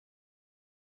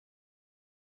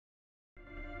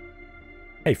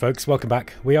Hey folks, welcome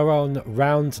back. We are on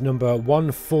round number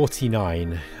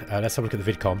 149. Let's have a look at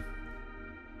the vidcom.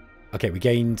 Okay, we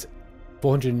gained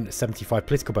 475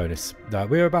 political bonus.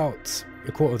 We're about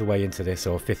a quarter of the way into this,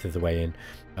 or a fifth of the way in.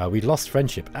 We lost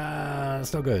friendship.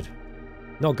 That's not good.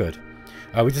 Not good.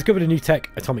 We discovered a new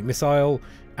tech, atomic missile,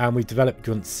 and we've developed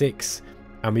Grunt 6,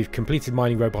 and we've completed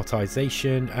mining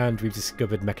robotization, and we've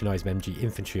discovered mechanized MG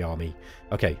infantry army.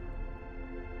 Okay.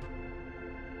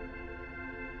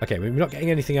 Okay, we're not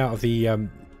getting anything out of the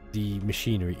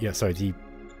machinery. Yeah, sorry, the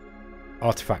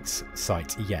artifacts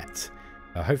site yet.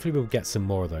 Hopefully, we'll get some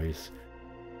more of those.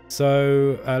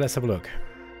 So let's have a look.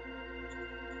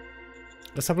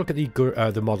 Let's have a look at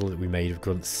the model that we made of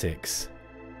Grunt 6.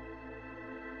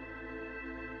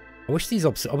 I wish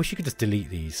you could just delete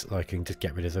these, like, and just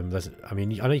get rid of them. I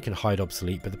mean, I know you can hide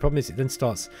obsolete, but the problem is it then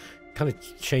kind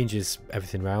of changes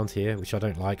everything around here, which I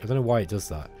don't like. I don't know why it does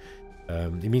that.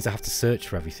 It means I have to search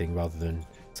for everything rather than...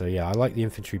 So yeah, I like the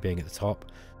infantry being at the top.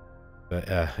 But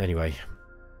anyway.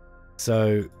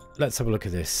 So let's have a look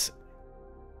at this.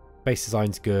 Base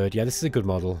design's good. Yeah, this is a good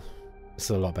model. This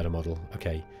is a lot better model.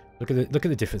 Okay. Look at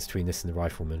the difference between this and the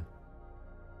rifleman.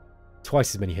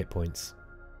 Twice as many hit points.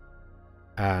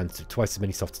 And twice as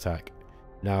many soft attack.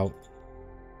 Now,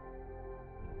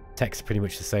 tech's pretty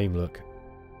much the same look.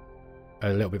 A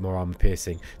little bit more armor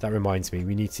piercing. That reminds me,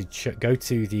 we need to go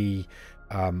to the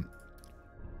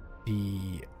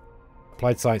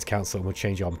Applied Science Council and we'll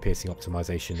change armor piercing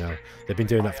optimization now. They've been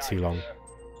doing that for too long.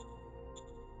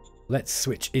 Let's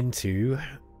switch into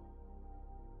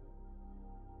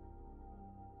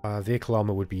vehicle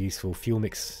armor would be useful. Fuel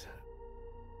mix.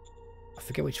 I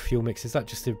forget which fuel mix. Is that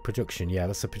just the production? Yeah,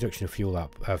 that's the production of fuel.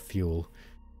 Fuel.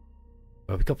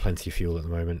 Well, we've got plenty of fuel at the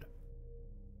moment.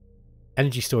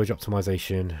 Energy storage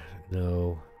optimization.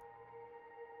 No.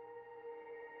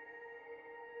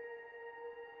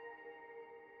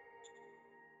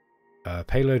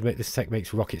 Payload. This tech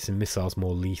makes rockets and missiles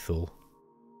more lethal.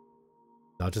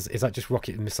 Now, is that just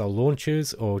rocket and missile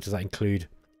launchers, or does that include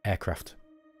aircraft?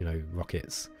 You know,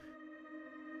 rockets.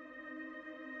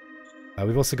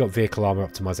 We've also got vehicle armor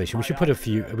optimization. We should put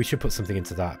We should put something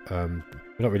into that. We're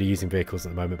not really using vehicles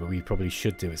at the moment, but we probably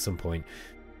should do at some point.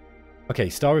 Okay,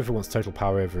 Star River wants total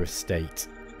power over a state.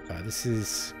 This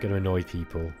is going to annoy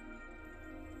people.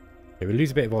 Okay, we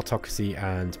lose a bit of autocracy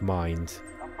and mind.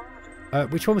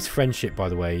 Which one was friendship, by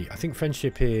the way? I think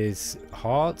friendship is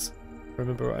heart, if I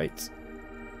remember right.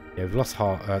 Yeah, we've lost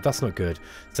heart. That's not good.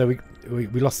 So we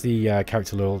lost the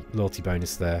character loyalty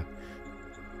bonus there.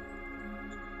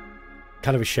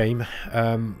 Kind of a shame.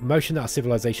 Motion that our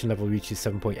civilization level reaches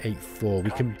 7.84.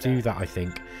 We can do that, I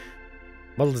think.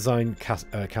 Model design,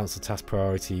 council task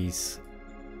priorities.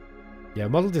 Yeah,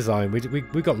 model design.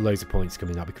 We got loads of points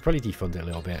coming up. We could probably defund it a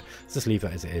little bit. Let's just leave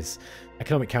that as it is.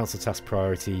 Economic council task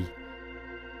priority.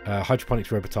 Hydroponics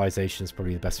robotization is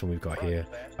probably the best one we've got here.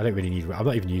 I don't really need. I'm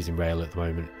not even using rail at the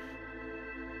moment.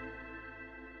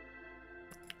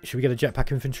 Should we get a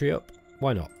jetpack infantry up?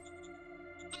 Why not?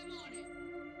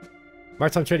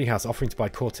 Maritime Trading House offering to buy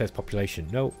Cortez population.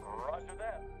 No.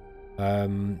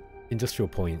 Industrial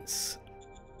points.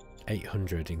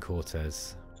 800 in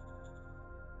Cortez.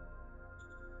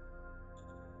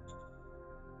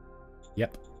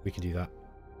 Yep, we can do that.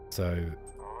 So,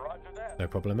 no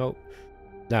problemo.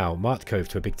 Now, Mart Cove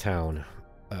to a big town.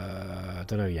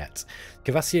 Don't know yet.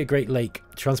 Cavassia Great Lake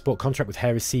transport contract with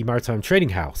Harris Sea Maritime Trading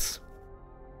House.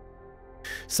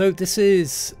 So this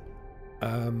is...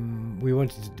 we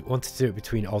wanted to do it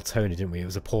between Altona, didn't we? It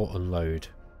was a port unload.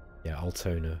 Yeah,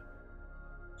 Altona,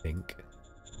 I think.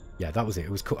 Yeah, that was it. It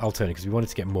was Altona because we wanted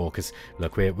to get more. Because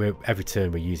look, we're every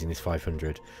turn we're using this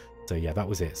 500. So yeah, that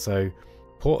was it. So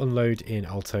port unload in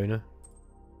Altona,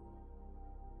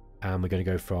 and we're going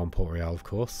to go from Port Royal, of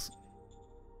course.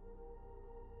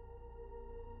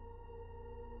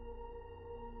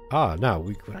 Now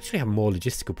we actually have more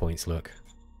logistical points. Look.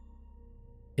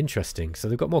 Interesting. So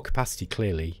they've got more capacity,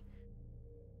 clearly.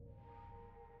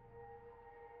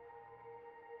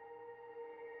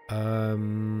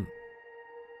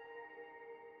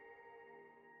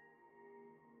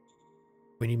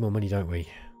 We need more money, don't we?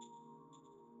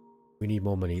 We need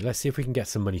more money. Let's see if we can get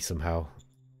some money somehow.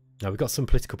 Now, we've got some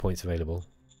political points available.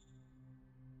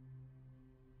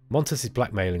 Montes is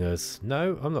blackmailing us.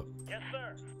 No, I'm not. Yes,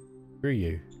 sir. Screw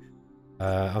you.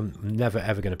 I'm never,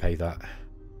 ever going to pay that.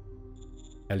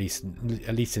 At least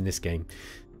in this game.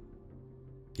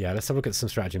 Yeah, let's have a look at some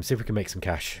stratagem. See if we can make some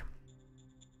cash.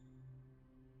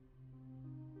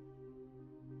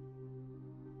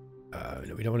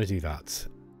 No, we don't want to do that.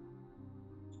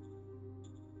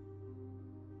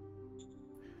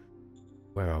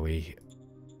 Where are we?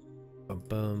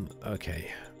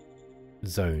 Okay.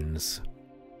 Zones.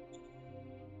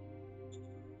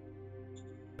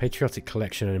 Patriotic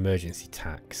collection and emergency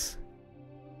tax.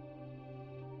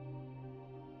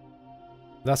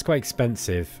 That's quite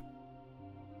expensive.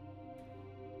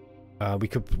 We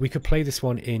could play this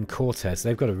one in Cortez.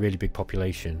 They've got a really big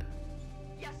population.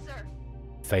 Yes, sir.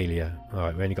 Failure.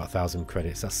 Alright, we only got 1,000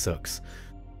 credits. That sucks.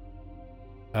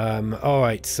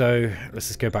 Alright, so let's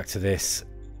just go back to this.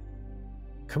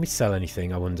 Can we sell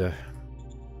anything, I wonder?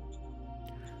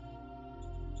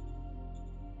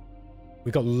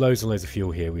 We've got loads and loads of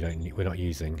fuel here we're not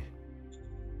using.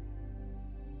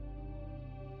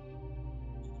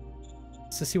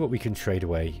 Let's just see what we can trade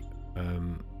away.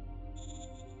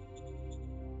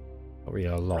 Not really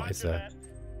a lot, is there?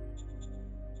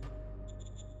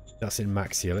 That's in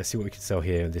Maxia. Let's see what we can sell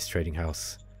here in this trading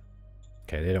house.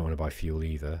 Okay, they don't want to buy fuel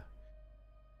either.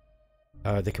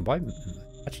 They can buy...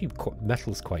 Actually,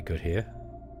 metal's quite good here.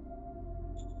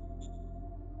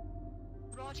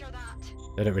 Roger that.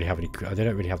 They don't really have any. They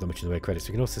don't really have that much in the way of credits.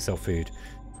 We can also sell food.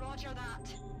 Roger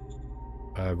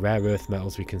that. Rare earth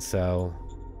metals we can sell.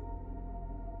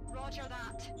 Roger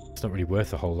that. It's not really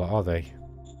worth a whole lot, are they?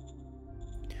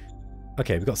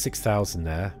 Okay, we've got 6,000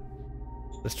 there.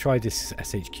 Let's try this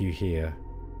SHQ here.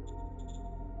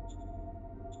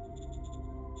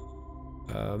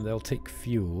 They'll take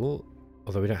fuel,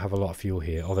 although we don't have a lot of fuel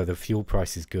here. Although the fuel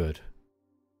price is good,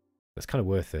 that's kind of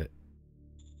worth it.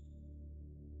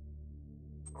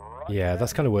 Yeah,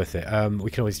 that's kind of worth it.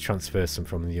 We can always transfer some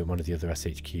from one of the other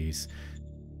SHQs.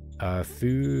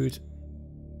 Food.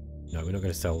 No, we're not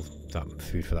going to sell that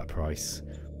food for that price.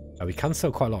 We can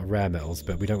sell quite a lot of rare metals,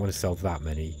 but we don't want to sell that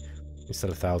many. We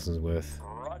sell 1,000's worth.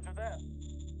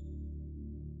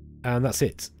 And that's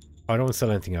it. I don't want to sell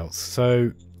anything else.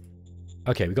 So,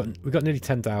 okay, we got nearly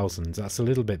 10,000. That's a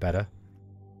little bit better.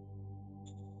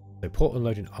 So port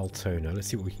unloading Altona. Let's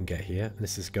see what we can get here.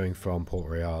 This is going from Port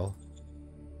Royal.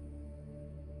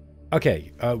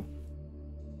 Okay,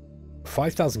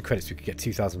 5,000 credits. We could get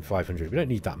 2,500. We don't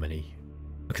need that many.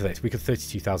 Look at this. We got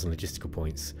 32,000 logistical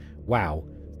points. Wow.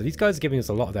 So these guys are giving us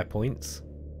a lot of their points.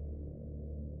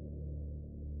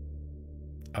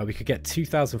 We could get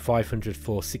 2,500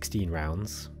 for 16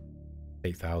 rounds.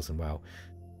 8,000, wow.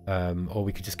 Or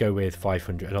we could just go with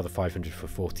 500, another 500 for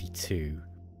 42.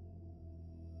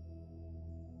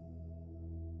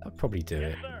 That'd probably do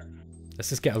it. Let's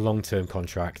just get a long-term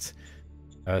contract.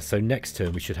 So next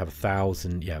term we should have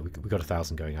 1,000. Yeah, we got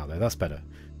 1,000 going out there. That's better.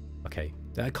 Okay,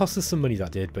 that cost us some money,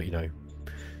 that did, but you know,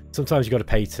 sometimes you got to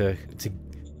pay to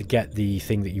get the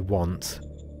thing that you want.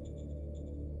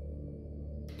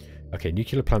 Okay,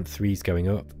 nuclear plant 3 is going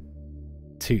up.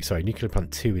 Nuclear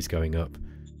plant 2 is going up.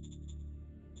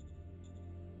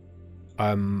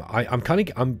 I'm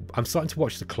starting to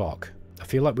watch the clock. I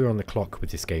feel like we're on the clock with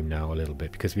this game now a little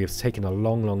bit because we have taken a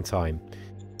long time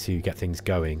to get things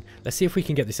going. Let's see if we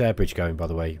can get this air bridge going, by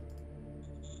the way.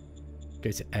 Go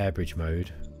to air bridge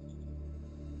mode.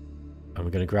 And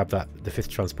we're going to grab the 5th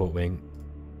transport wing.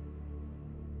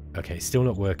 Okay, still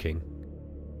not working.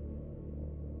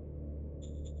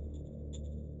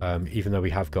 Even though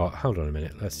we have got... Hold on a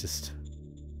minute. Let's just...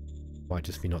 Might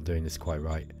just be not doing this quite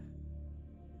right.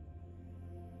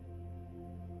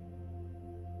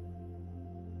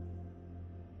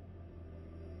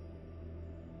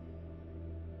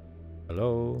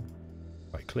 Hello?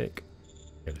 Right click.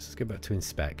 Okay, let's just go back to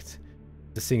inspect.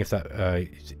 Just seeing if that...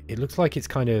 it looks like it's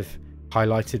kind of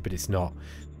highlighted, but it's not.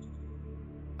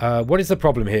 What is the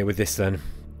problem here with this then?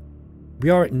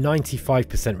 We are at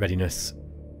 95% readiness.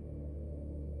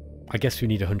 I guess we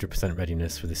need 100%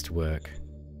 readiness for this to work.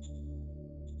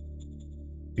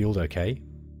 Field okay.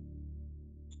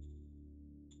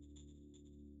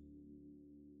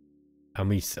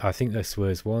 And I think this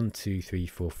was 1, 2, 3,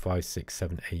 4, 5, 6,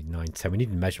 7, 8, 9, 10. We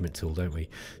need a measurement tool, don't we?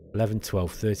 11,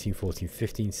 12, 13, 14,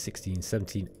 15, 16,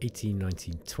 17, 18,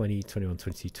 19, 20, 21,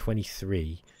 22,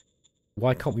 23.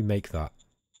 Why can't we make that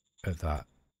at that?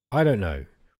 I don't know.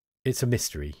 It's a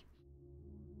mystery.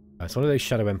 It's one of those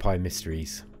Shadow Empire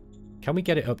mysteries. Can we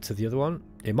get it up to the other one?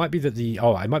 It might be that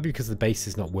it might be because the base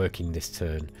is not working this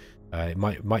turn. It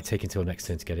might take until next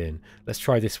turn to get in. Let's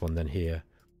try this one then here.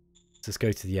 Let's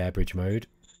go to the air bridge mode.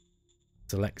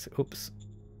 Select. Oops.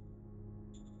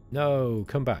 No,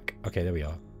 come back. Okay, there we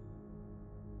are.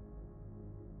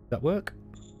 Does that work?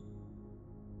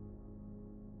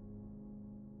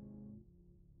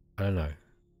 I don't know.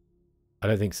 I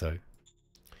don't think so.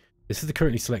 This is the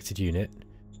currently selected unit.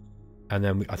 And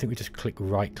then I think we just click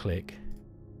right click.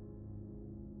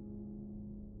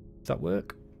 Does that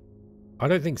work? I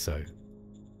don't think so.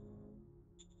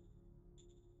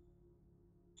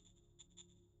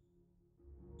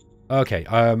 Okay,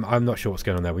 I'm not sure what's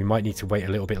going on there. We might need to wait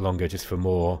a little bit longer just for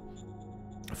more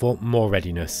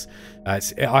readiness.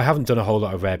 I haven't done a whole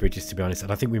lot of air bridges, to be honest,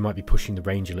 and I think we might be pushing the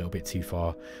range a little bit too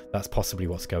far. That's possibly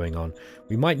what's going on.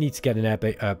 We might need to get an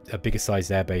a bigger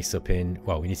sized airbase up in,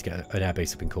 well, we need to get an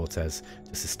airbase up in Cortez,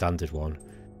 just a standard one.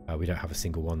 We don't have a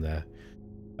single one there.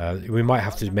 We might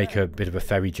have to make a bit of a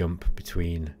ferry jump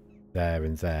between there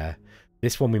and there.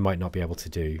 This one we might not be able to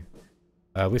do.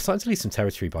 We're starting to lose some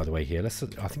territory, by the way, here. I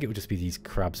think it would just be these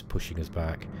crabs pushing us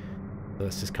back. So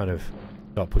let's just kind of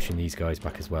start pushing these guys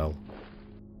back as well.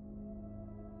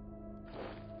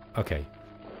 Okay.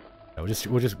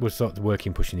 We'll start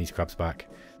working pushing these crabs back,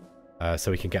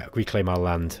 so we can reclaim our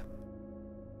land.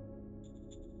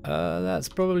 That's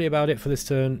probably about it for this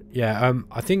turn. Yeah.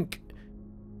 I think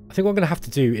what I'm going to have to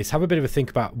do is have a bit of a think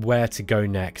about where to go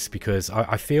next, because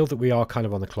I feel that we are kind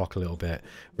of on the clock a little bit.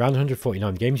 Round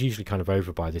 149, the game's usually kind of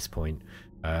over by this point,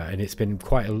 and it's been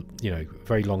quite a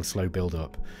very long, slow build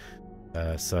up.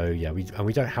 So yeah,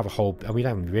 we don't have a whole, and we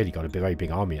haven't really got a very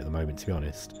big army at the moment, to be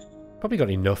honest. Probably got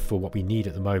enough for what we need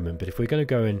at the moment, but if we're going to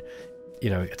go and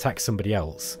attack somebody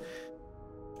else,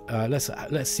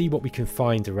 let's see what we can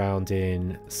find around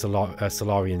in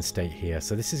Solarion state here.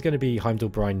 So this is going to be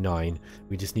Heimdallbrine 9.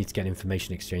 We just need to get an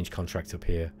information exchange contract up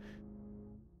here.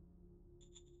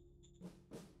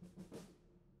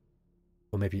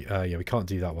 Or maybe, yeah, we can't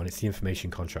do that one. It's the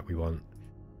information contract we want.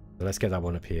 So let's get that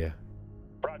one up here.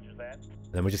 Roger that.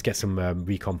 And then we'll just get some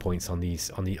recon points on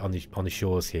the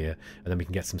shores here, and then we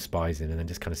can get some spies in, and then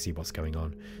just kind of see what's going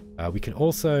on. We can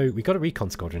also, we got a recon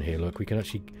squadron here. Look, we can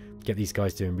actually get these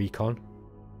guys doing recon.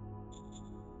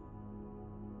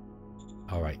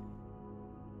 All right.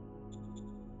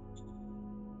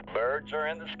 Birds are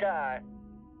in the sky.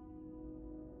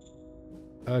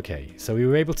 Okay, so we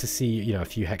were able to see, a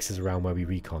few hexes around where we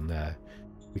recon there.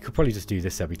 We could probably just do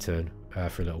this every turn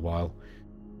for a little while.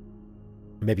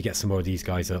 Maybe get some more of these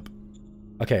guys up.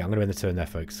 Okay, I'm going to end the turn there,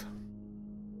 folks.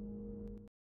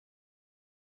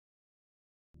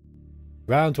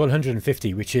 Round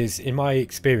 150, which is, in my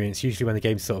experience, usually when the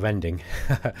game's sort of ending.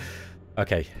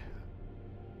 Okay.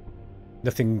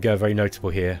 Nothing very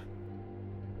notable here.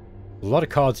 A lot of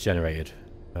cards generated.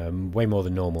 Way more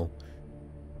than normal.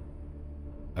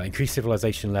 Increased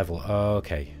civilization level. Oh,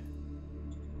 okay.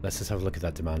 Let's just have a look at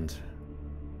that demand.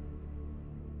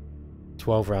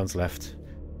 12 rounds left.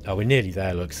 Oh, we're nearly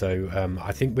there, look. So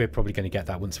I think we're probably going to get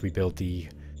that once we build the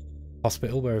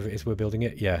hospital, wherever it is we're building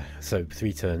it. Yeah, so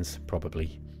 3 turns,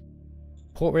 probably.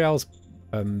 Port Royale's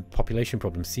population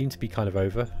problems seem to be kind of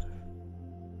over.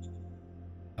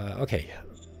 Okay.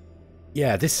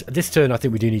 Yeah, this turn I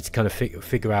think we do need to kind of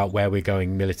figure out where we're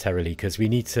going militarily, because we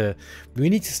need to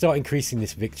start increasing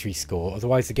this victory score.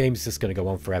 Otherwise, the game's just going to go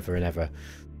on forever and ever.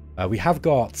 We have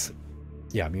got,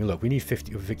 yeah, I mean, look, we need a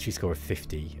victory score of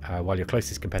 50, while your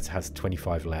closest competitor has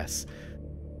 25 less.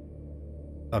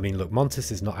 I mean, look,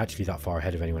 Montes is not actually that far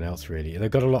ahead of anyone else, really.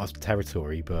 They've got a lot of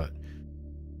territory, but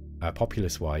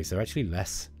populace-wise, they're actually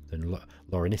less than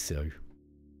Lorenzesso.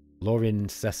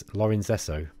 Lorenzesso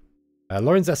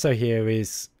here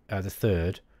is the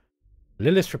 3rd.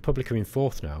 Lilith Republic are in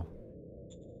 4th now.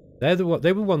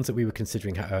 They were ones that we were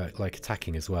considering like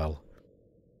attacking as well.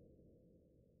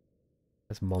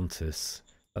 That's Montes.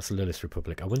 That's Lilith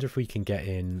Republic. I wonder if we can get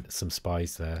in some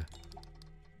spies there.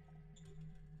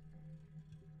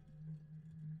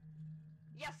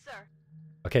 Yes, sir.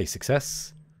 Okay,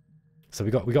 success. So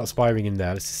we got aspiring in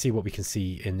there. Let's see what we can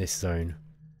see in this zone.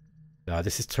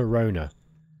 This is Torona.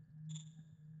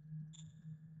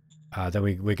 Then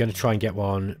we're going to try and get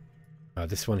one.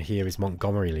 This one here is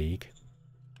Montgomery League.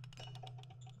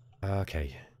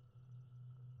 Okay.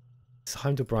 It's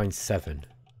Heimdallbrine 7.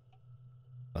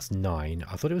 That's 9.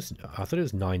 I thought it was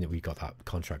 9 that we got that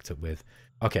contract up with.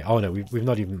 Okay. Oh no, we've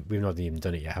not even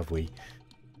done it yet, have we?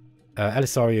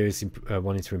 Elisario is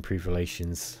wanting to improve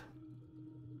relations.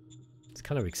 It's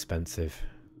kind of expensive.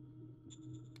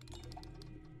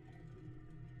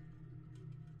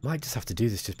 Might just have to do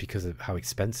this just because of how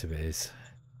expensive it is.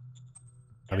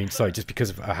 I mean, sorry, just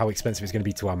because of how expensive it's going to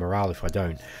be to our morale if I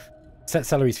don't. Set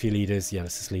salaries for your leaders. Yeah,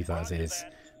 let's just leave that as is.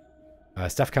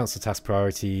 Staff Council task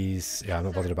priorities. Yeah, I'm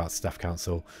not bothered about Staff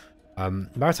Council.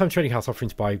 Maritime Trading House offering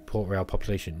to buy Port Royale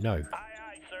population. No. Aye,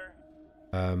 aye,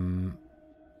 sir.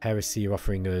 Heresy are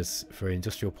offering us for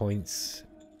industrial points.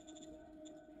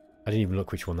 I didn't even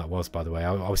look which one that was, by the way.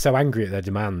 I was so angry at their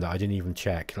demand that I didn't even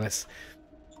check. Let's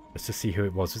just see who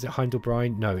it was. Was it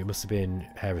Heimdallbrine? No, it must have been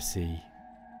Heresy.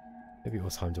 Maybe it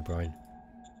was Heimdallbrine.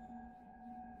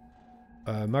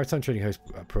 Maritime Trading Host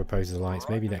proposes alliance,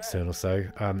 maybe next turn or so.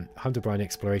 Heimdallbrine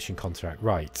exploration contract.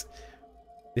 Right.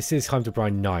 This is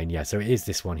Heimdallr 9, yeah, so it is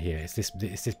this one here. It's this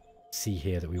sea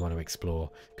here that we want to explore,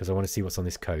 because I want to see what's on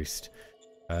this coast.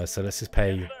 So let's just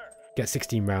pay, get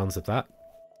 16 rounds of that.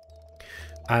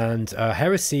 And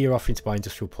Heresy are offering to buy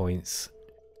industrial points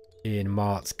in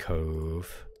Mart's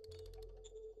Cove.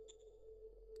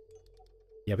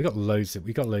 Yeah, we got loads of,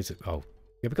 oh,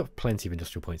 yeah, we got plenty of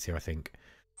industrial points here, I think.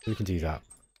 We can do that.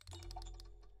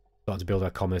 Starting to build our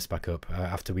commerce back up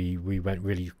after we went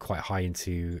really quite high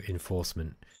into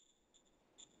enforcement.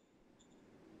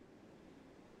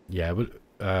 Yeah, we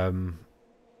didn't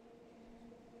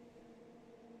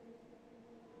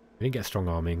get strong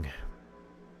arming.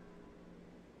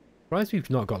 Surprised we've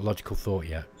not got logical thought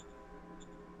yet.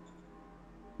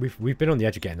 We've been on the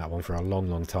edge of getting that one for a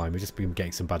long time. We've just been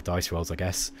getting some bad dice rolls, I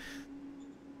guess.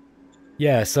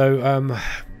 Yeah, so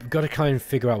we've got to kind of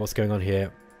figure out what's going on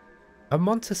here. Are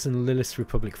Montes and Lilith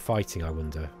Republic fighting, I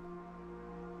wonder?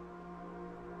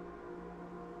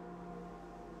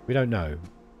 We don't know.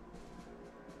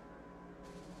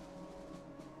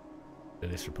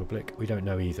 Lilith Republic? We don't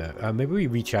know either. Maybe we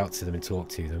reach out to them and talk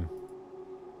to them.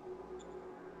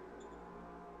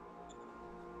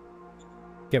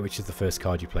 Get which is the first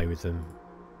card you play with them.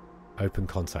 Open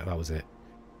contact, that was it.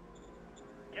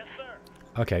 Yes,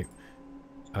 sir. Okay.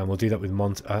 And we'll do that with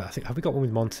I think, have we got one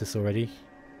with Montes already?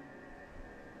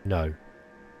 No.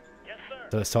 Yes, sir.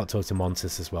 So let's start talking to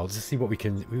Montes as well. Just see what we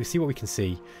can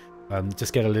see.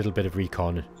 Just get a little bit of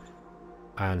recon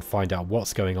and find out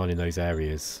what's going on in those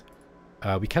areas.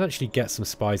 We can actually get some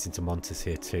spies into Montes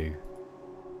here too.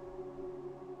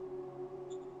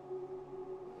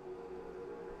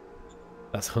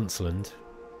 That's Huntsland.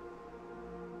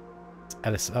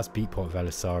 That's Beatport of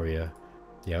Elisaria.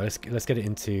 Yeah, let's get it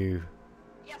into.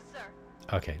 Yes, sir.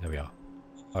 Okay, there we are.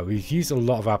 We've used a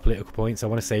lot of our political points. I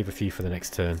want to save a few for the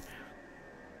next turn.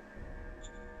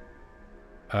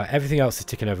 Everything else is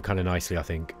ticking over kind of nicely, I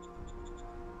think.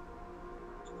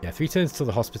 Yeah, 3 turns till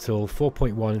the hospital.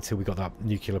 4.1 until we got that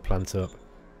nuclear plant up.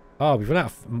 Oh, we've run out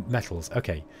of metals.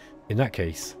 Okay, in that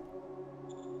case,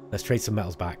 let's trade some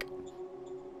metals back.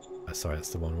 Sorry, that's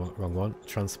the wrong one.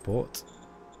 Transport.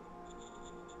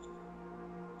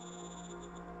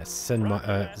 Let's send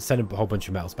a whole bunch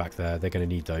of metals back there. They're going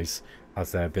to need those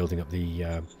as they're building up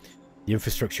the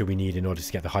infrastructure we need in order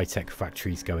to get the high-tech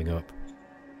factories going up.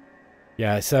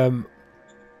 Yeah, it's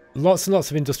lots and lots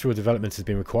of industrial development has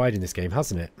been required in this game,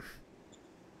 hasn't it?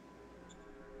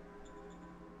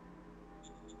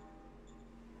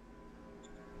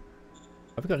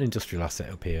 Have we got an industrial asset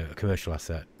up here? A commercial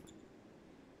asset?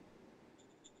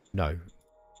 No.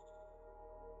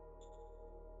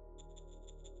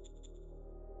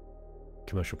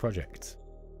 Commercial project.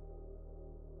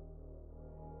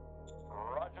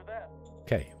 Roger that.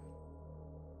 Okay.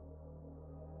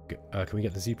 Can we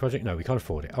get the Z project? No, we can't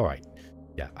afford it. Alright.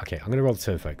 Yeah, okay. I'm going to roll the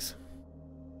turn, folks.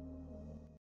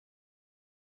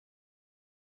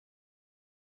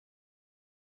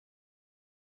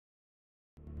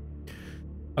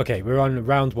 Okay, we're on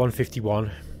round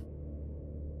 151.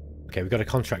 Okay, we've got a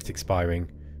contract expiring.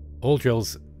 All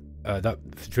drills, that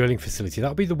drilling facility,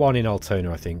 that'll be the one in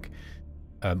Altona, I think,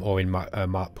 or in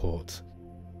Martport.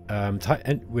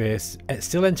 We're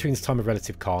still entering this time of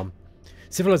relative calm.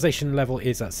 Civilization level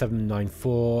is at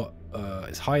 794.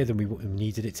 It's higher than we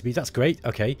needed it to be. That's great.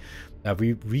 Okay,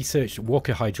 we researched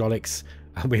Walker hydraulics,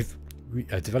 and we've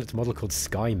developed a model called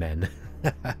Skymen,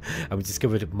 and we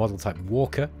discovered a model type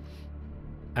Walker.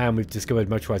 And we've discovered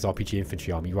motorized RPG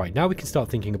infantry army. Right, now we can start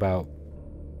thinking about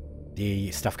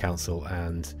the staff council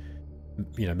and,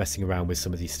 you know, messing around with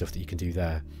some of these stuff that you can do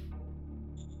there.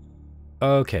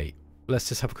 Okay, let's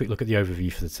just have a quick look at the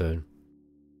overview for the turn.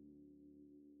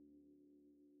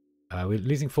 We're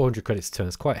losing 400 credits a turn.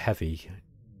 It's quite heavy.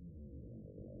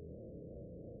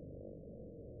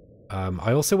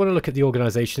 I also want to look at the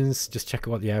organizations, just check out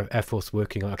what the Air Force is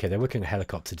working on. Okay, they're working on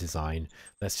helicopter design.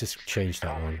 Let's just change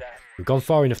that one. We've gone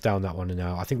far enough down that one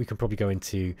now. I think we can probably go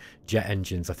into jet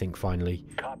engines, I think, finally.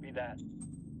 Copy that.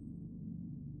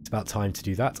 It's about time to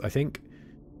do that, I think.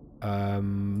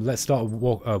 Let's start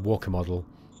a Walker model.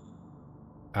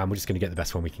 And we're just going to get the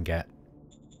best one we can get.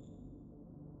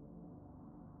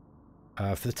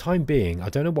 For the time being, I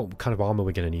don't know what kind of armor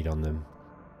we're going to need on them.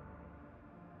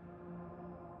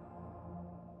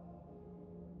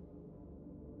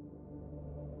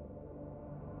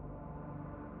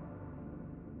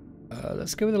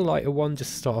 Let's go with a lighter one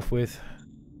just to start off with.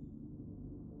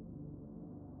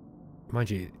 Mind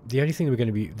you, the only thing we're going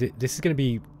to be... This is going to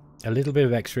be a little bit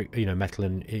of extra, you know, metal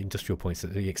and industrial points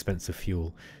at the expense of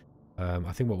fuel.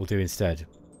 I think what we'll do instead,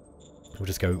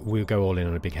 we'll go all in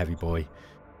on a big heavy boy.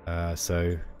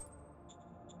 So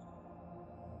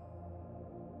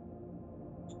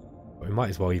we might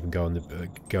as well even go on the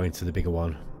go into the bigger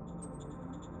one.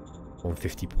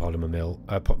 150 polymer mil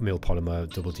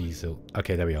polymer double diesel.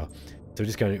 Okay, there we are. So we're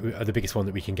just going to the biggest one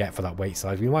that we can get for that weight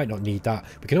size. We might not need that.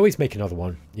 We can always make another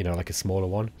one, you know, like a smaller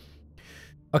one.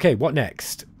 Okay, what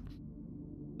next?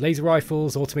 Laser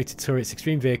rifles, automated turrets,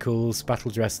 extreme vehicles,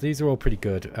 battle dress. These are all pretty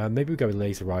good. Maybe we go with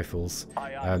laser rifles.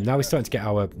 Now we're starting to get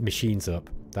our machines up.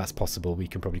 That's possible. We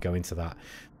can probably go into that.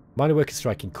 Minor worker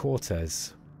strike in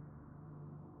Cortez.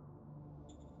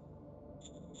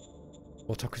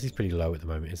 Autocracy's pretty low at the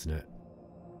moment, isn't it?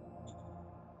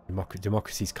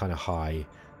 Democracy's kind of high.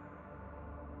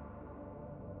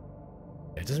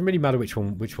 It doesn't really matter which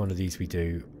one of these we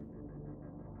do.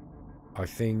 I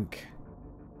think,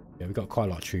 yeah, we've got quite a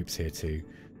lot of troops here too.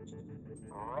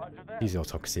 Use the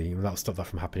autocracy, and that'll stop that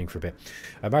from happening for a bit.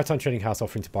 Maritime Trading House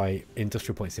offering to buy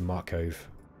industrial points in Mark Cove.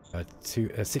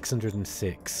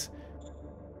 606.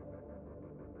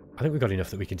 I think we've got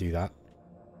enough that we can do that.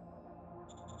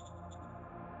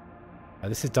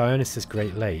 This is Dionysus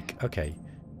Great Lake. Okay.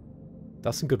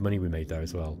 That's some good money we made there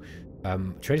as well.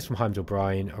 Traders from Heimdall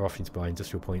Brine are offering to buy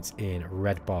industrial points in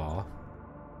Red Bar.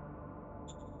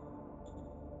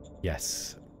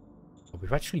 Yes. Oh,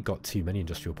 we've actually got too many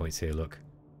industrial points here, look.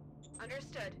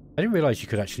 Understood. I didn't realise you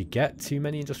could actually get too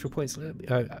many industrial points.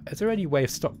 Is there any way of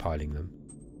stockpiling them?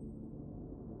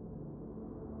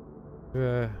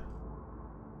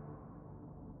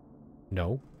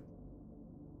 No.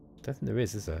 I don't think there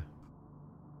is there?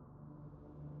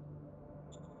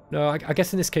 No, I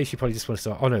guess in this case you probably just want to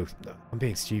start... Oh no, I'm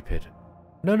being stupid.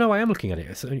 No, I am looking at it.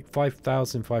 It's only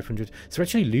 5,500. So we're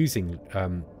actually losing...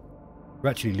 we're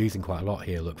actually losing quite a lot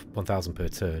here. Look, 1,000 per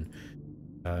turn.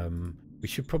 We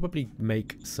should probably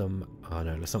make some... Oh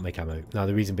no, let's not make ammo. Now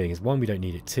the reason being is, one, we don't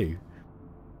need it.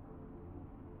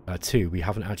 Two, we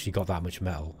haven't actually got that much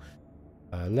metal.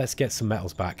 Let's get some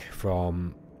metals back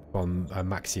from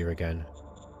Maxia again.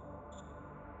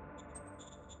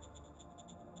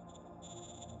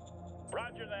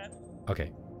 Roger that.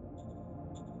 Okay.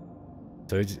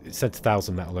 So it said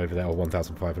 1,000 metal over there, or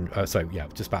 1,500. So yeah,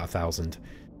 just about 1,000.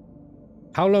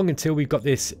 How long until we've got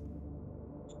this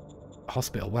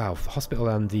hospital? Wow, the hospital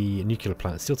and the nuclear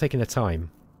plant still taking their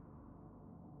time.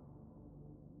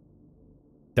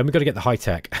 Then we've got to get the high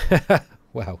tech.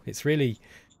 Wow, it's really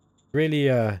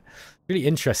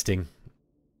interesting.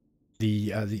 The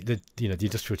you know, the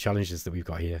industrial challenges that we've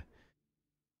got here.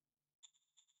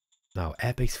 Now,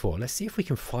 Airbase 4. Let's see if we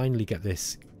can finally get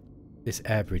this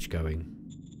air bridge going.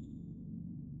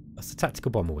 That's the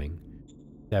tactical bomber wing.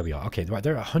 There we are. Okay, right,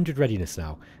 they're at 100 readiness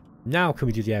now. Now can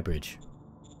we do the air bridge?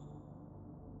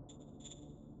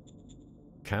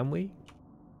 Can we?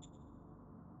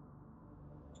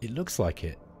 It looks like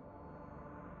it.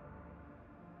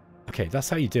 Okay, that's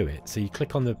how you do it. So you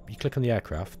click on the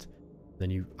aircraft,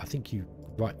 then I think you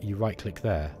right click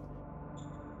there.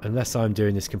 Unless I'm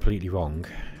doing this completely wrong.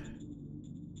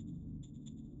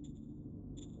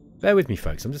 Bear with me,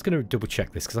 folks. I'm just going to double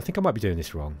check this because I think I might be doing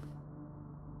this wrong.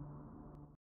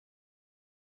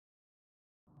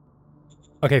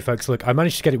 Okay, folks, look, I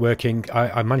managed to get it working.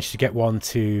 I managed to get one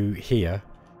to here.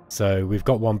 So we've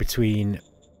got one between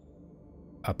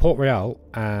Port Royal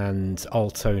and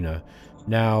Altona.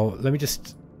 Now, let me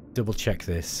just double check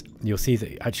this. You'll see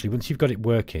that actually, once you've got it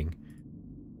working,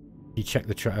 you check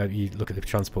you look at the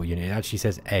transport unit. It actually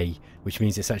says A, which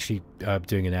means it's actually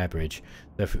doing an air bridge.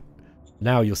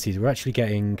 Now you'll see that we're actually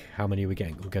getting... How many are we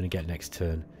getting? We're going to get next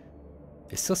turn.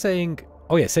 It's still saying...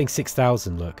 Oh yeah, it's saying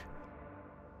 6,000, look.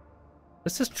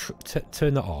 Let's just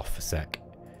turn that off a sec.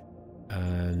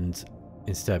 And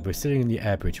instead, we're sitting in the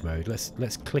air bridge mode.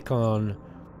 Let's click on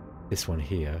this one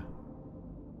here.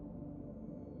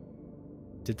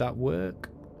 Did that work?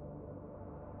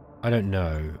 I don't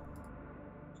know.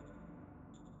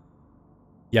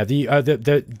 Yeah,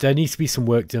 there needs to be some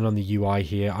work done on the UI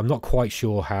here. I'm not quite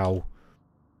sure how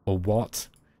or what.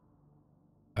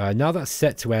 Now that's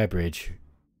set to air bridge.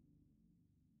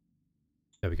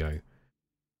 There we go.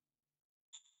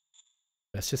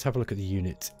 Let's just have a look at the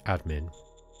unit admin.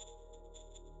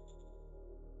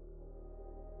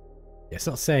 Yeah, it's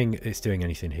not saying it's doing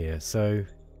anything here, so...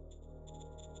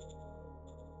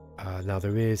 now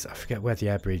there is... I forget where the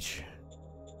air bridge...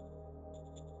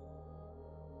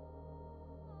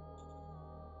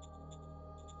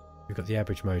 We've got the air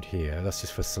bridge mode here. That's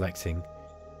just for selecting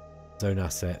zone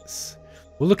assets.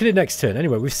 We'll look at it next turn.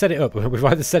 Anyway, we've set it up. We've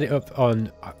either set it up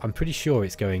on... I'm pretty sure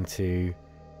it's going to...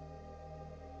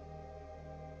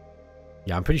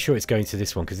 Yeah, I'm pretty sure it's going to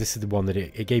this one because this is the one that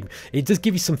it gave. It does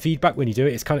give you some feedback when you do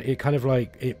it. It's kind of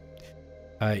like it.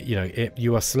 you know,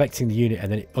 you are selecting the unit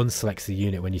and then it unselects the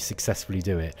unit when you successfully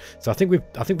do it. So I think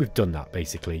we've done that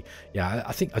basically. Yeah,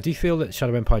 I do feel that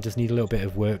Shadow Empire does need a little bit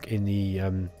of work in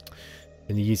the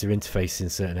user interface in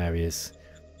certain areas.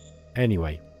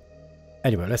 Anyway,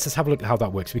 let's just have a look at how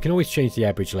that works. We can always change the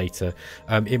air bridge later.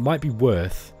 It might be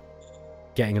worth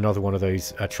getting another one of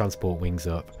those transport wings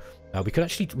up. We could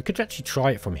actually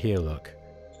try it from here. Look,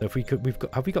 so if we could,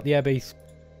 have we got the airbase?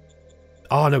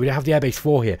 Oh no, we don't have the airbase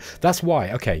 4 here. That's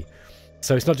why. Okay,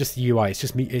 so it's not just the UI. It's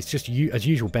just me. It's just you, as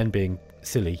usual, Ben being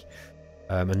silly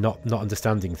and not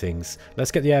understanding things. Let's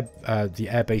get the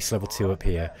airbase level 2 up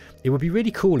here. It would be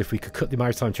really cool if we could cut the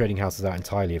maritime trading houses out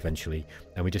entirely eventually,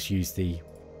 and we just use the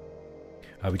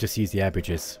air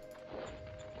bridges.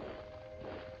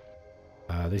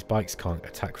 These bikes can't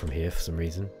attack from here for some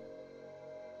reason.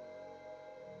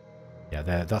 Yeah,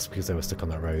 that's because they were stuck on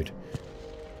that road.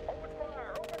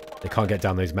 They can't get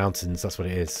down those mountains, that's what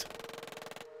it is.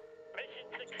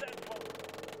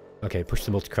 Okay, push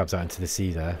the multi-crabs out into the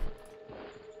sea there.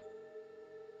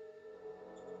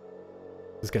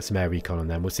 Let's get some air recon on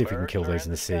them. We'll see if we can kill those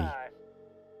in the sea.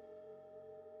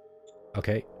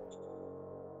 Okay.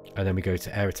 And then we go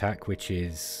to air attack, which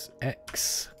is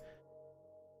X.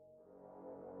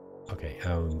 Okay,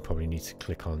 probably need to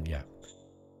click on, yeah,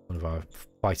 one of our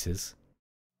fighters.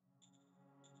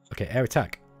 Okay, air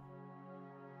attack.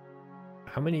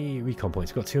 How many recon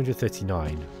points? We've got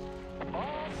 239.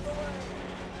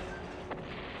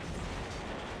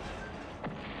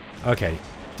 Okay,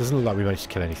 doesn't look like we managed to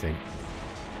kill anything.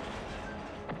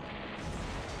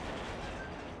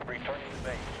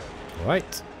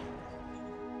 Alright.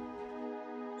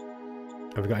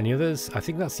 Have we got any others? I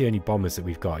think that's the only bombers that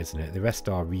we've got, isn't it? The rest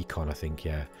are recon, I think,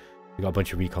 yeah. We've got a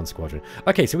bunch of recon squadron.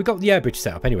 Okay, so we've got the airbridge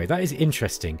set up anyway. That is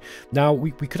interesting. Now,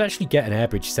 we could actually get an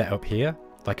airbridge set up here.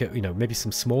 Like, you know, maybe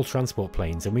some small transport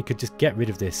planes. And we could just get rid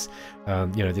of this,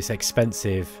 you know, this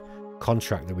expensive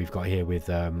contract that we've got here with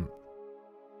Heimdall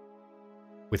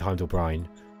Brine.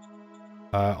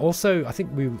 Also, I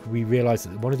think we realised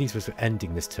that one of these was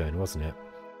ending this turn, wasn't it?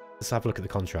 Let's have a look at the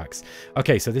contracts.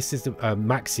 Okay, so this is the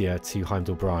Maxia to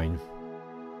Heimdall Brine.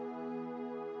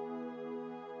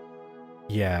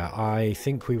 Yeah, I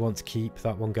think we want to keep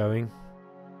that one going.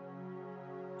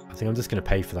 I think I'm just going to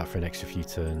pay for that for an extra few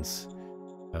turns.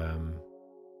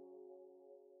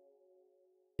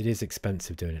 It is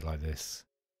expensive doing it like this.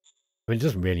 I mean, it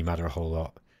doesn't really matter a whole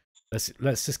lot.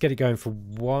 Let's just get it going for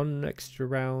one extra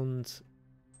round.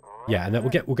 Yeah, and then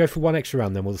we'll go for one extra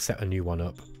round, then we'll set a new one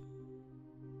up.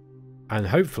 And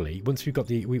hopefully, once we've got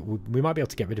the... We might be able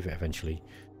to get rid of it eventually.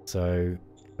 So,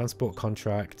 transport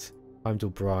contract,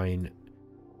 Heimdall Brine,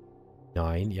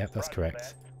 9. Yep, that's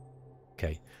correct.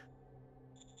 Okay.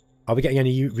 Are we getting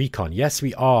any recon? Yes,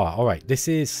 we are. Alright, this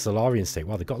is Solarion State.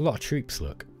 Wow, they've got a lot of troops,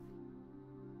 look.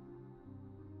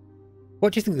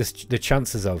 What do you think the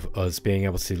chances of us being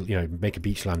able to, you know, make a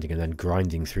beach landing and then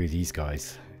grinding through these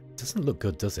guys? It doesn't look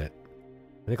good, does it?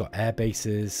 They've got air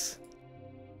bases.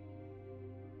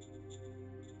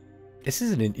 This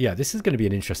is this is going to be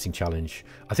an interesting challenge.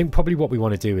 I think probably what we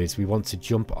want to do is we want to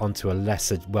jump onto a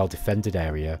lesser well-defended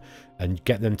area and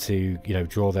get them to, you know,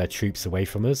 draw their troops away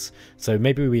from us. So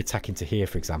maybe we attack into here,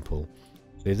 for example.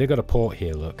 They've got a port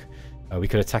here, look. We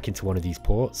could attack into one of these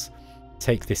ports,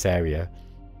 take this area,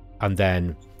 and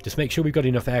then just make sure we've got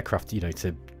enough aircraft, you know,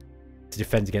 to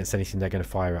defend against anything they're going to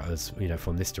fire at us, you know,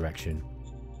 from this direction.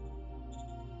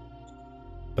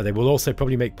 But they will also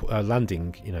probably make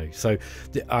landing, you know. So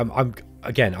I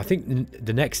think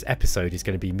the next episode is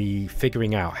going to be me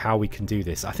figuring out how we can do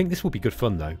this. I think this will be good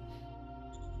fun, though.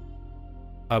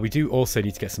 We do also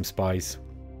need to get some spies,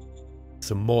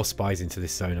 some more spies into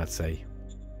this zone, I'd say.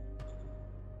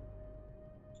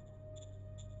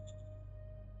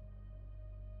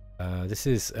 This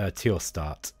is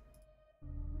Teostat,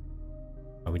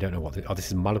 and we don't know what. This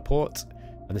is Malaport,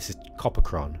 and this is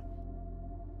Coppercron.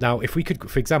 Now, if we could,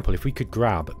 for example, if we could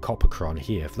grab Coppercron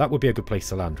here, that would be a good place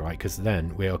to land, right? Because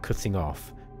then we are cutting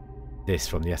off this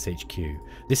from the SHQ.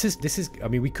 This is. I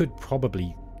mean, we could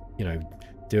probably, you know,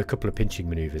 do a couple of pinching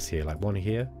maneuvers here, like one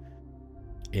here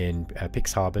in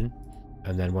Pixhaben,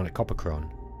 and then one at Coppercron.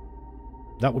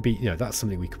 That would be, you know, that's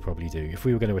something we could probably do if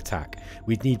we were going to attack.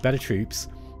 We'd need better troops.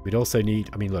 We'd also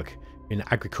need, I mean, look, in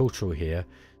agricultural here,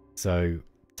 so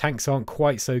tanks aren't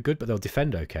quite so good, but they'll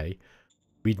defend okay.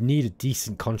 We'd need a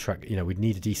decent contract, you know, we'd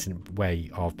need a decent way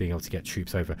of being able to get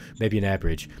troops over. Maybe an air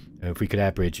bridge. If we could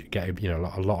air bridge, get, you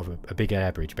know, a big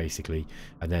air bridge, basically,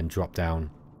 and then drop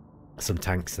down some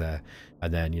tanks there.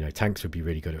 And then, you know, tanks would be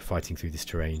really good at fighting through this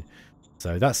terrain.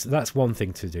 So that's one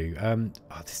thing to do. Oh,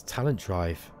 this talent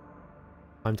drive.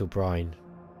 Heimdall Brine.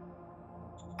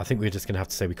 I think we're just going to have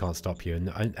to say we can't stop you.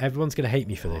 And everyone's going to hate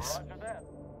me for this.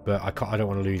 But I don't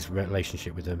want to lose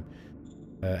relationship with them.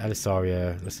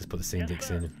 Elisaria, let's just put the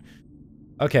Syndics in.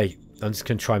 Okay, I'm just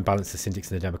going to try and balance the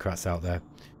Syndics and the Democrats out there.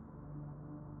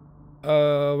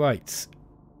 Right.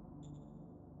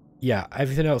 Yeah,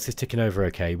 everything else is ticking over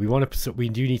okay. We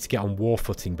do need to get on war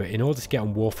footing, but in order to get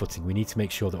on war footing, we need to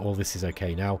make sure that all this is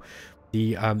okay. Now,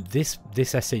 the this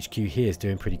SHQ here is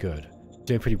doing pretty good.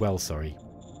 Doing pretty well, sorry.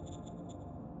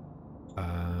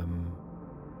 Yeah,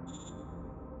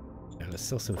 let's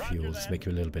sell some fuel, just make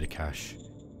you a little bit of cash.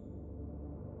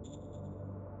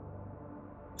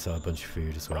 Sell a bunch of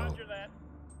food as well.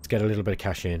 Let's get a little bit of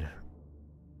cash in.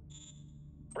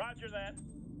 Roger that.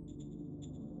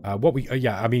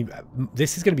 Yeah, I mean,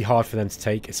 this is going to be hard for them to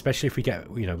take, especially if we get,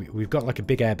 you know, we've got like a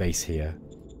big airbase here.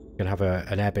 We're going to have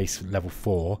an airbase level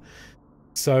 4.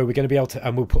 So we're going to be able to,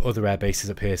 and we'll put other air bases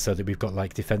up here so that we've got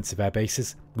like defensive air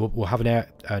bases. We'll have an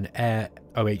air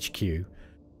OHQ,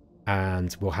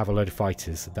 and we'll have a load of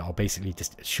fighters that are basically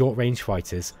just short range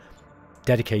fighters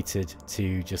dedicated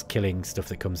to just killing stuff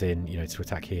that comes in, you know, to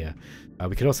attack here.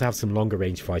 We could also have some longer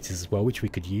range fighters as well, which we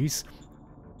could use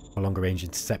for longer range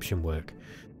interception work.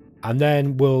 And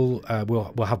then we'll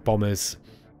have bombers,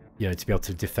 you know, to be able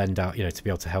to defend out, you know, to be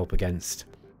able to help against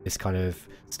this kind of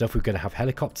stuff. We're going to have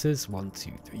helicopters. 1,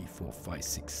 2, 3, 4, 5,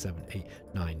 6, 7, 8,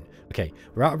 9. Okay,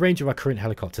 we're out of range of our current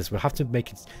helicopters. We'll have to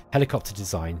make a helicopter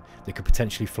design that could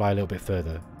potentially fly a little bit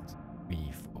further.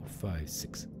 3, 4, 5,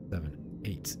 6, 7,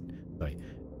 8. Sorry,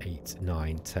 8,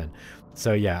 9, 10.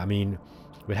 So yeah, I mean,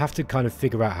 we'd have to kind of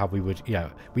figure out how we would. Yeah,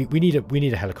 we need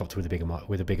a helicopter with a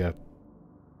bigger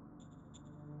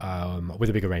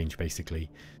range, basically.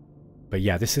 But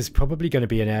yeah, this is probably going to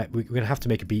be an air. We're going to have to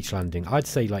make a beach landing. I'd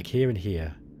say like here and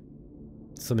here,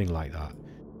 something like that.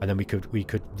 And then we could.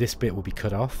 This bit will be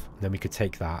cut off. And then we could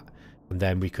take that, and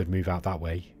then we could move out that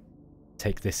way,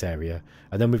 take this area,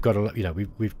 and then we've got a, you know,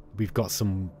 we've got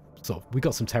some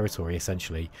territory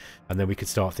essentially, and then we could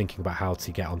start thinking about how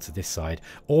to get onto this side,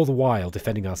 all the while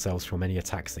defending ourselves from any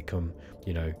attacks that come.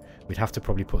 You know, we'd have to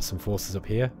probably put some forces up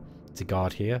here to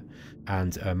guard here,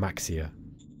 and Maxia.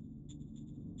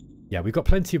 Yeah, we've got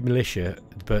plenty of militia,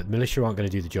 but militia aren't going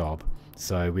to do the job,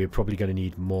 so we're probably going to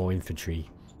need more infantry,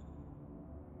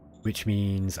 which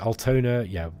means Altona.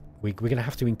 Yeah, we're going to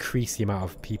have to increase the amount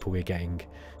of people we're getting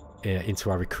into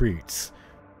our recruits.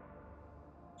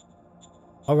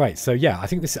 All right, so yeah, I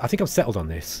think I've settled on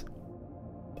this.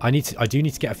 I do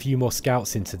need to get a few more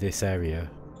scouts into this area.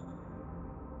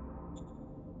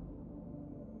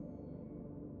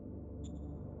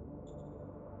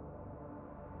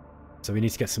 So we need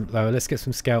to get some. Let's get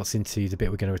some scouts into the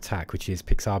bit we're going to attack, which is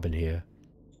Pixarben here.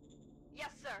 Yes,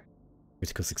 sir.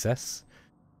 Critical success,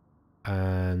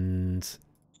 and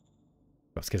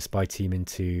let's get a spy team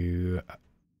into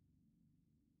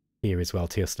here as well.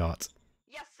 Tier start.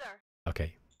 Yes, sir.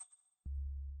 Okay.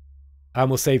 And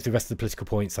we'll save the rest of the political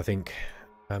points. I think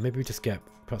maybe we just get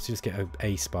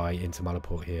a spy into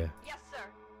Malaport here. Yes, sir.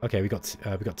 Okay, we got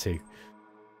 2.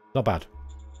 Not bad.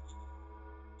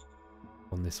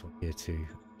 On this one here too.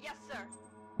 Yes, sir.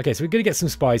 Okay, so we're going to get some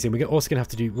spies in. We're also going to have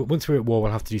to do, once we're at war, we'll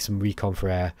have to do some recon for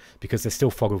air, because there's still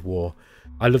fog of war.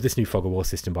 I love this new fog of war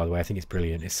system, by the way. I think it's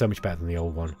brilliant. It's so much better than the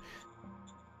old one.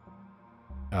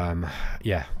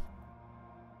 Yeah.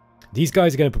 These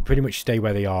guys are going to pretty much stay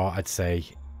where they are, I'd say.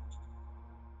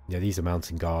 Yeah, these are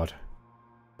mountain guard.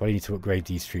 Probably need to upgrade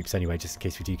these troops anyway, just in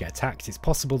case we do get attacked. It's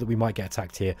possible that we might get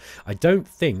attacked here. I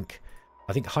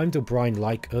think Heimdall Brine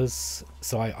like us,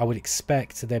 so I would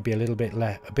expect there'd be a little bit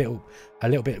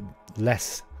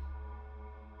less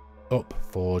up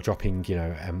for dropping, you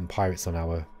know, pirates on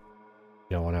our,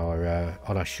 you know,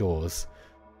 on our shores.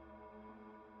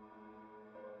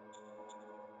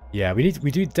 Yeah, we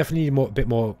do definitely need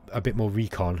a bit more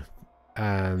recon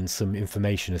and some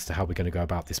information as to how we're going to go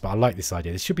about this. But I like this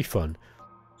idea. This should be fun.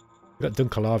 We've got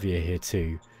Duncalavia here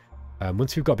too.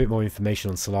 Once we've got a bit more information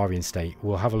on Solarion State,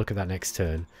 we'll have a look at that next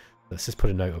turn. Let's just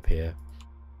put a note up here.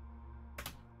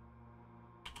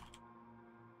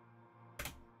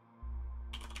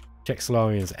 Check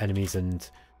Solarion's enemies and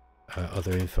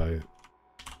other info.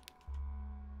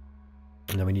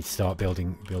 And then we need to start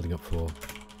building up for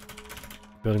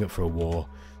a war.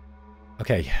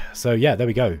 Okay, so yeah, there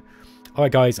we go.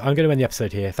 Alright guys, I'm going to end the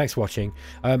episode here. Thanks for watching.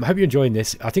 I hope you're enjoying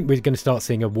this. I think we're going to start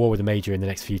seeing a war with a major in the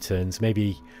next few turns.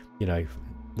 Maybe, you know,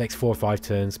 next 4 or 5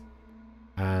 turns.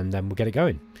 And then we'll get it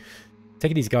going.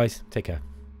 Take it easy guys. Take care.